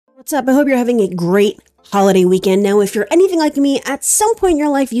What's up? I hope you're having a great holiday weekend. Now, if you're anything like me, at some point in your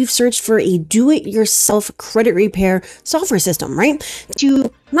life, you've searched for a do-it-yourself credit repair software system, right?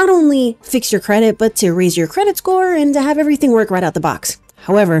 To not only fix your credit, but to raise your credit score and to have everything work right out the box.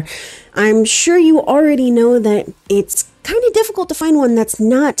 However, I'm sure you already know that it's kind of difficult to find one that's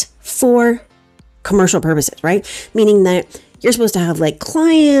not for commercial purposes, right? Meaning that you're supposed to have like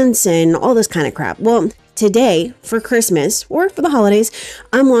clients and all this kind of crap. Well, today, for Christmas or for the holidays,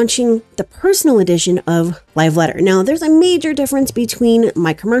 I'm launching the personal edition of Live Letter. Now, there's a major difference between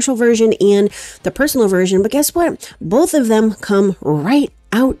my commercial version and the personal version, but guess what? Both of them come right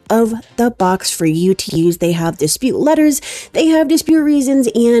out of the box for you to use. They have dispute letters, they have dispute reasons,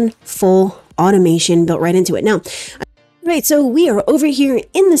 and full automation built right into it. Now, right, so we are over here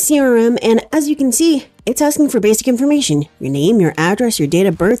in the CRM, and as you can see, it's asking for basic information: your name, your address, your date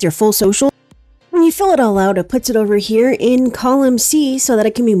of birth, your full social. When you fill it all out, it puts it over here in column C so that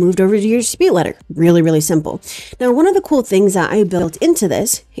it can be moved over to your dispute letter. Really, really simple. Now, one of the cool things that I built into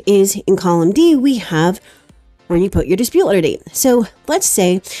this is in column D, we have where you put your dispute letter date. So let's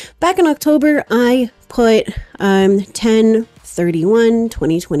say back in October, I put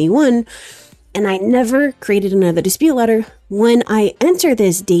 10/31/2021, and I never created another dispute letter. When I enter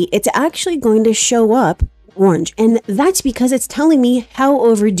this date, it's actually going to show up orange, and that's because it's telling me how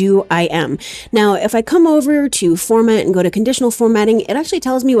overdue I am. Now, if I come over to format and go to conditional formatting, it actually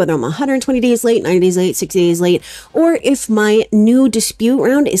tells me whether I'm 120 days late, 90 days late, 60 days late, or if my new dispute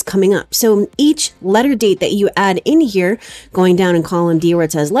round is coming up. So each letter date that you add in here, going down in column D where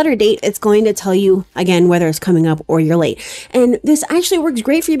it says letter date, it's going to tell you again whether it's coming up or you're late. And this actually works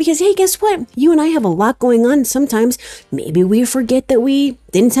great for you because, hey, guess what? You and I have a lot going on. Sometimes maybe we forget that we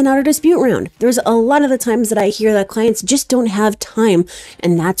didn't send out a dispute round. There's a lot of the times that I hear that clients just don't have time,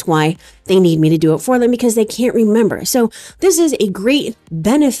 and that's why they need me to do it for them, because they can't remember. So this is a great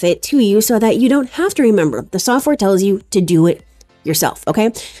benefit to you so that you don't have to remember. The software tells you to do it yourself,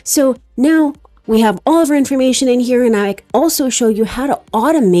 okay? So now we have all of our information in here, and I also show you how to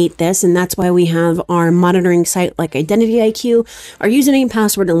automate this, and that's why we have our monitoring site like Identity IQ, our username,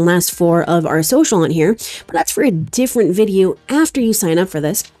 password, and last four of our social on here. But that's for a different video after you sign up for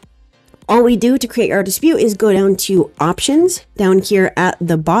this. All we do to create our dispute is go down to options down here at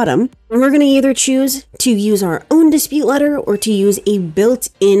the bottom, and we're going to either choose to use our own dispute letter or to use a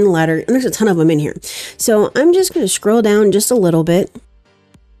built-in letter, and there's a ton of them in here. So I'm just going to scroll down just a little bit.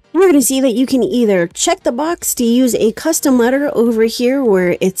 We're going to see that you can either check the box to use a custom letter over here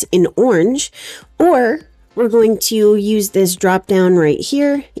where it's in orange, or we're going to use this drop down right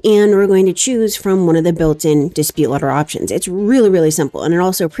here, and we're going to choose from one of the built-in dispute letter options. It's really, really simple, and it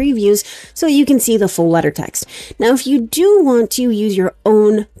also previews so you can see the full letter text. Now, if you do want to use your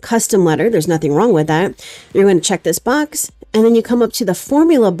own custom letter, there's nothing wrong with that. You're going to check this box, and then you come up to the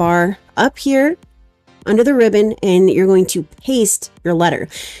formula bar up here under the ribbon, and you're going to paste your letter.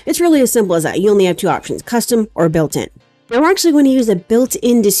 It's really as simple as that. You only have two options: custom or built-in. Now, we're actually going to use a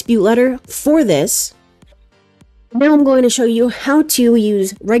built-in dispute letter for this. Now I'm going to show you how to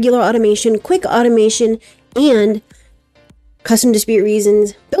use regular automation, quick automation, and custom dispute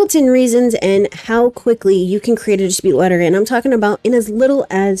reasons, built-in reasons, and how quickly you can create a dispute letter. And I'm talking about in as little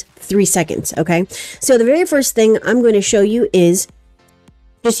as 3 seconds, okay? So the very first thing I'm going to show you is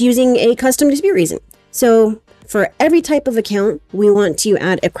just using a custom dispute reason. So for every type of account, we want to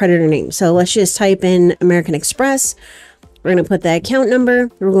add a creditor name. So let's just type in American Express. We're going to put the account number.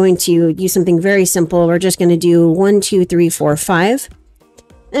 We're going to use something very simple. We're just going to do 1, 2, 3, 4, 5.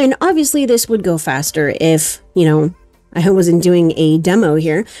 And obviously this would go faster if, you know, I wasn't doing a demo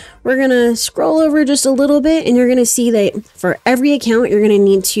here. We're going to scroll over just a little bit, and you're going to see that for every account, you're going to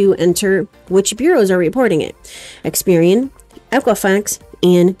need to enter which bureaus are reporting it: Experian, Equifax,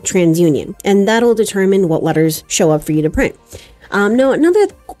 and TransUnion. And that'll determine what letters show up for you to print. Now, another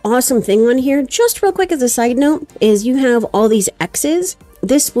awesome thing on here, just real quick as a side note, is you have all these X's.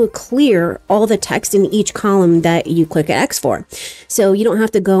 This will clear all the text in each column that you click an X for. So you don't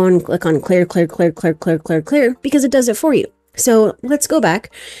have to go and click on clear, clear, clear, clear, clear, clear, clear, because it does it for you. So let's go back,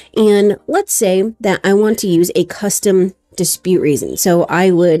 and let's say that I want to use a custom dispute reason. So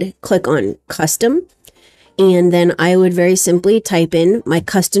I would click on custom, and then I would very simply type in my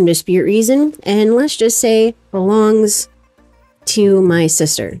custom dispute reason, and let's just say belongs to my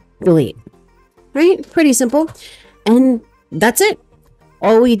sister. Delete. Right? Pretty simple. And that's it.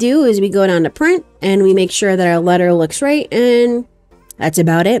 All we do is we go down to print, and we make sure that our letter looks right, and that's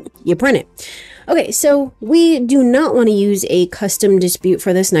about it. You print it. Okay, so we do not want to use a custom dispute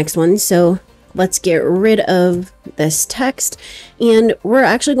for this next one, so let's get rid of this text, and we're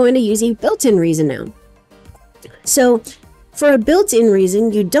actually going to use a built-in reason now. So For a built-in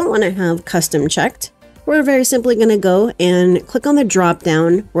reason you don't want to have custom checked, we're very simply going to go and click on the drop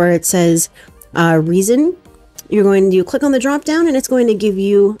down where it says reason. You're going to click on the drop down and it's going to give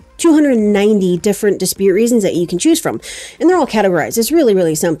you 290 different dispute reasons that you can choose from. And they're all categorized. It's really,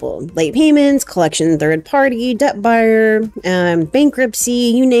 really simple. Late payments, collection, third party, debt buyer, bankruptcy,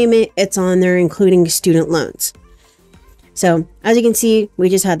 you name it, it's on there, including student loans. So as you can see, we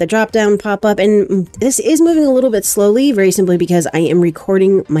just had the drop down pop up, and this is moving a little bit slowly, very simply because I am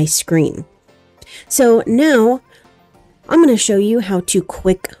recording my screen. So now I'm going to show you how to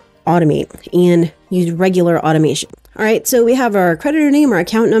quick automate and use regular automation. All right, so we have our creditor name, our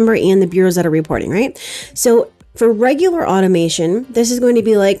account number, and the bureaus that are reporting, right? So for regular automation, this is going to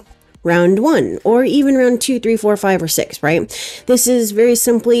be like round 1 or even round 2, 3, 4, 5, or 6, right? This is very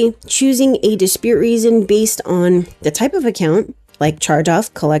simply choosing a dispute reason based on the type of account, like charge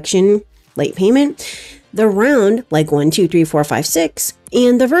off, collection, late payment, the round, like 1, 2, 3, 4, 5, 6,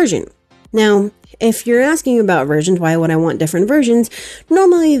 and the version. Now, if you're asking about versions, why would I want different versions?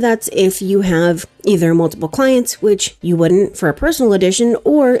 Normally that's if you have either multiple clients, which you wouldn't for a personal edition,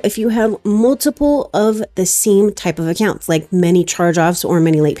 or if you have multiple of the same type of accounts, like many charge-offs or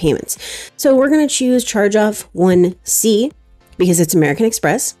many late payments. So we're going to choose charge-off 1C because it's American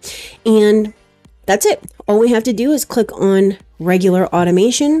Express, and that's it. All we have to do is click on regular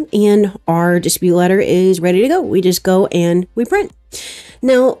automation and our dispute letter is ready to go. We just go and we print.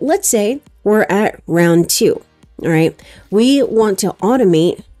 Now, let's say we're at round 2. All right. We want to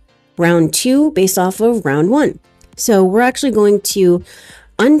automate round 2 based off of round 1. So we're actually going to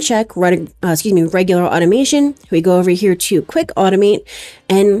uncheck regular automation. We go over here to quick automate,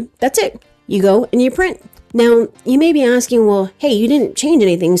 and that's it. You go and you print. Now, you may be asking, well, hey, you didn't change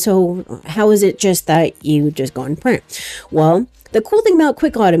anything, so how is it just that you just go and print? Well, the cool thing about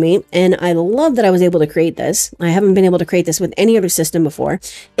Quick Automate, and I love that I was able to create this, I haven't been able to create this with any other system before,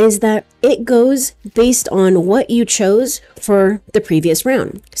 is that it goes based on what you chose for the previous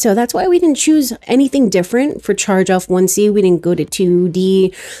round. So that's why we didn't choose anything different for charge off 1C. We didn't go to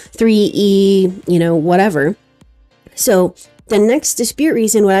 2D, 3E, whatever. So the next dispute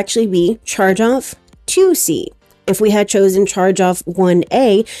reason would actually be charge off 2C. If we had chosen charge off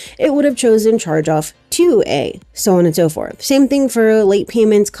 1A, it would have chosen charge off 2A, so on and so forth. Same thing for late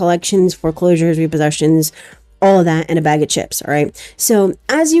payments, collections, foreclosures, repossessions, all of that, and a bag of chips. All right. So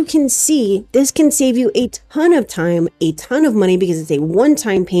as you can see, this can save you a ton of time, a ton of money, because it's a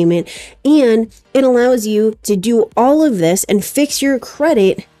one-time payment, and it allows you to do all of this and fix your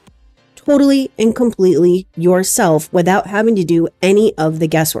credit totally and completely yourself without having to do any of the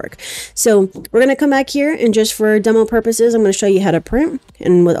guesswork. So we're going to come back here, and just for demo purposes, I'm going to show you how to print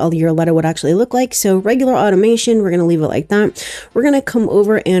and what all your letter would actually look like. So regular automation, we're going to leave it like that. We're going to come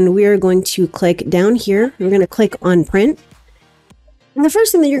over and we are going to click down here. We're going to click on print. And the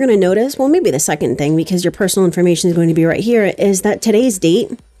first thing that you're going to notice, well, maybe the second thing, because your personal information is going to be right here, is that today's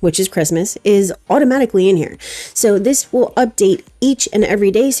date, which is Christmas, is automatically in here. So this will update each and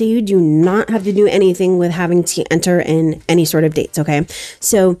every day, so you do not have to do anything with having to enter in any sort of dates, okay?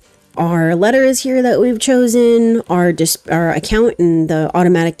 So our letter is here that we've chosen, our account and the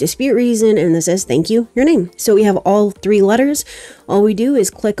automatic dispute reason, and this says thank you, your name. So we have all 3 letters. All we do is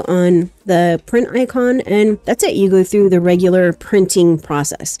click on the print icon, and that's it. You go through the regular printing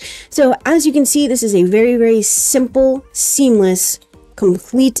process. So as you can see, this is a very, very simple, seamless,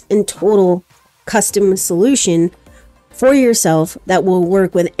 complete and total custom solution for yourself that will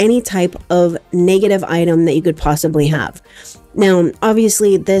work with any type of negative item that you could possibly have. Now,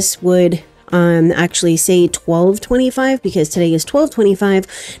 obviously, this would actually say 12/25 because today is 12/25.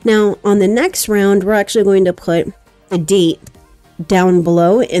 Now, on the next round, we're actually going to put a date down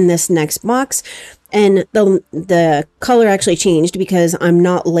below in this next box. And the color actually changed because I'm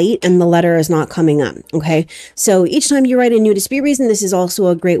not late and the letter is not coming up. Okay. So each time you write a new dispute reason, this is also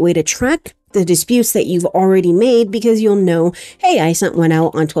a great way to track the disputes that you've already made, because you'll know, hey, I sent one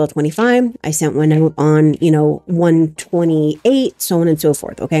out on 12/25. I sent one out on, 1/28, so on and so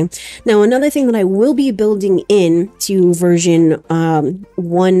forth. Okay. Now, another thing that I will be building in to version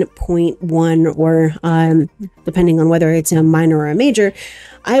 1.1, or depending on whether it's a minor or a major,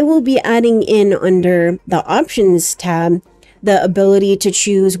 I will be adding in under the options tab the ability to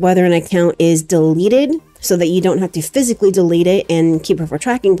choose whether an account is deleted, so that you don't have to physically delete it and keep it for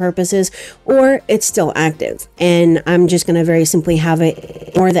tracking purposes, or it's still active. And I'm just going to very simply have it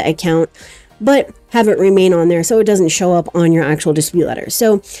ignore the account, but have it remain on there so it doesn't show up on your actual dispute letter.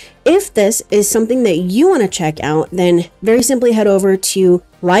 So if this is something that you want to check out, then very simply head over to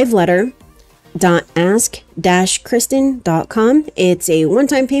Live Letter, live.ask-kristen.com. It's a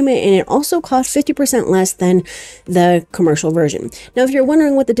one-time payment, and it also costs 50% less than the commercial version. Now, if you're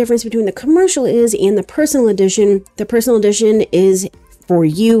wondering what the difference between the commercial is and the personal edition is for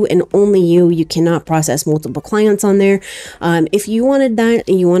you and only you. You cannot process multiple clients on there. If you wanted that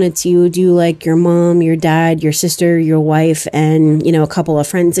and you wanted to do like your mom, your dad, your sister, your wife, and a couple of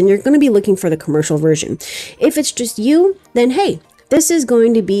friends, and you're going to be looking for the commercial version. If it's just you, then hey, this is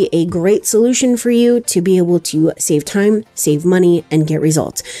going to be a great solution for you to be able to save time, save money, and get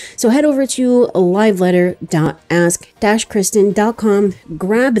results. So head over to liveletter.ask-kristen.com,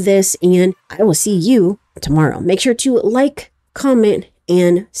 grab this, and I will see you tomorrow. Make sure to like, comment,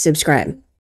 and subscribe.